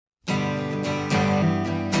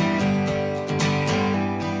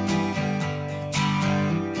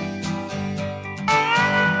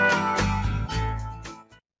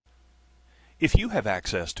If you have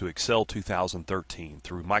access to Excel 2013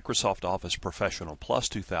 through Microsoft Office Professional Plus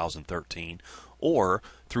 2013 or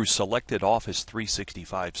through selected Office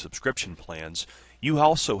 365 subscription plans, you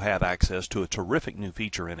also have access to a terrific new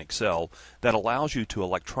feature in Excel that allows you to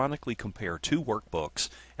electronically compare two workbooks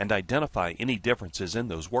and identify any differences in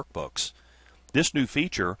those workbooks. This new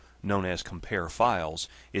feature, known as Compare Files,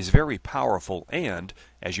 is very powerful and,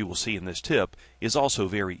 as you will see in this tip, is also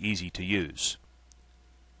very easy to use.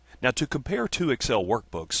 Now, to compare two Excel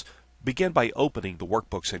workbooks, begin by opening the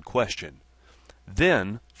workbooks in question.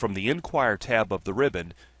 Then, from the Inquire tab of the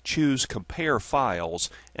ribbon, choose Compare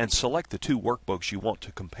Files and select the two workbooks you want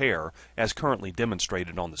to compare, as currently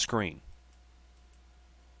demonstrated on the screen.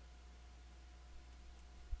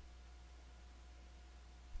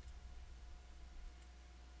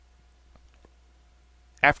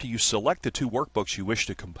 After you select the two workbooks you wish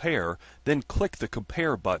to compare, then click the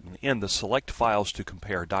Compare button in the Select Files to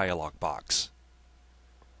Compare dialog box.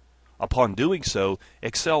 Upon doing so,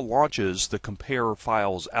 Excel launches the Compare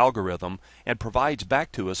Files algorithm and provides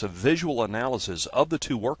back to us a visual analysis of the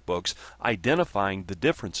two workbooks, identifying the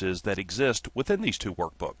differences that exist within these two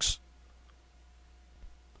workbooks.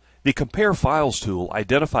 The Compare Files tool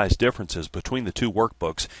identifies differences between the two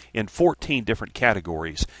workbooks in 14 different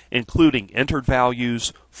categories, including entered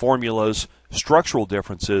values, formulas, structural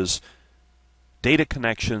differences, data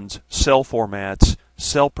connections, cell formats,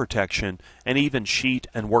 cell protection, and even sheet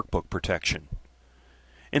and workbook protection.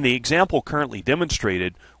 In the example currently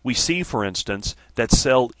demonstrated, we see, for instance, that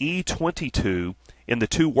cell E22 in the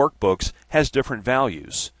two workbooks has different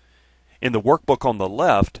values. In the workbook on the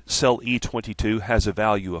left, cell E22 has a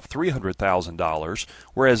value of $300,000,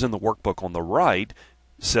 whereas in the workbook on the right,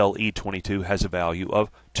 cell E22 has a value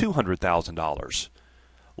of $200,000.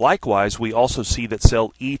 Likewise, we also see that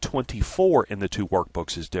cell E24 in the two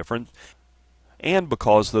workbooks is different, and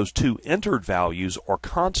because those two entered values or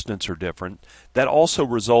constants are different, that also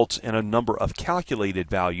results in a number of calculated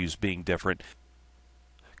values being different.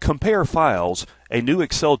 Compare Files, a new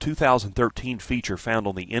Excel 2013 feature found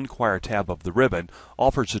on the Inquire tab of the ribbon,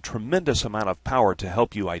 offers a tremendous amount of power to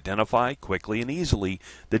help you identify quickly and easily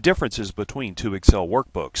the differences between two Excel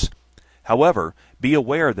workbooks. However, be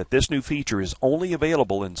aware that this new feature is only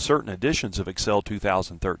available in certain editions of Excel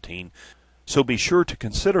 2013, so be sure to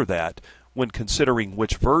consider that when considering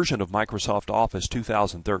which version of Microsoft Office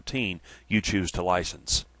 2013 you choose to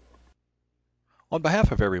license. On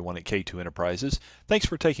behalf of everyone at K2 Enterprises, thanks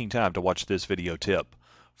for taking time to watch this video tip.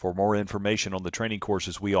 For more information on the training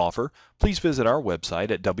courses we offer, please visit our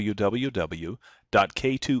website at www.k2e.com.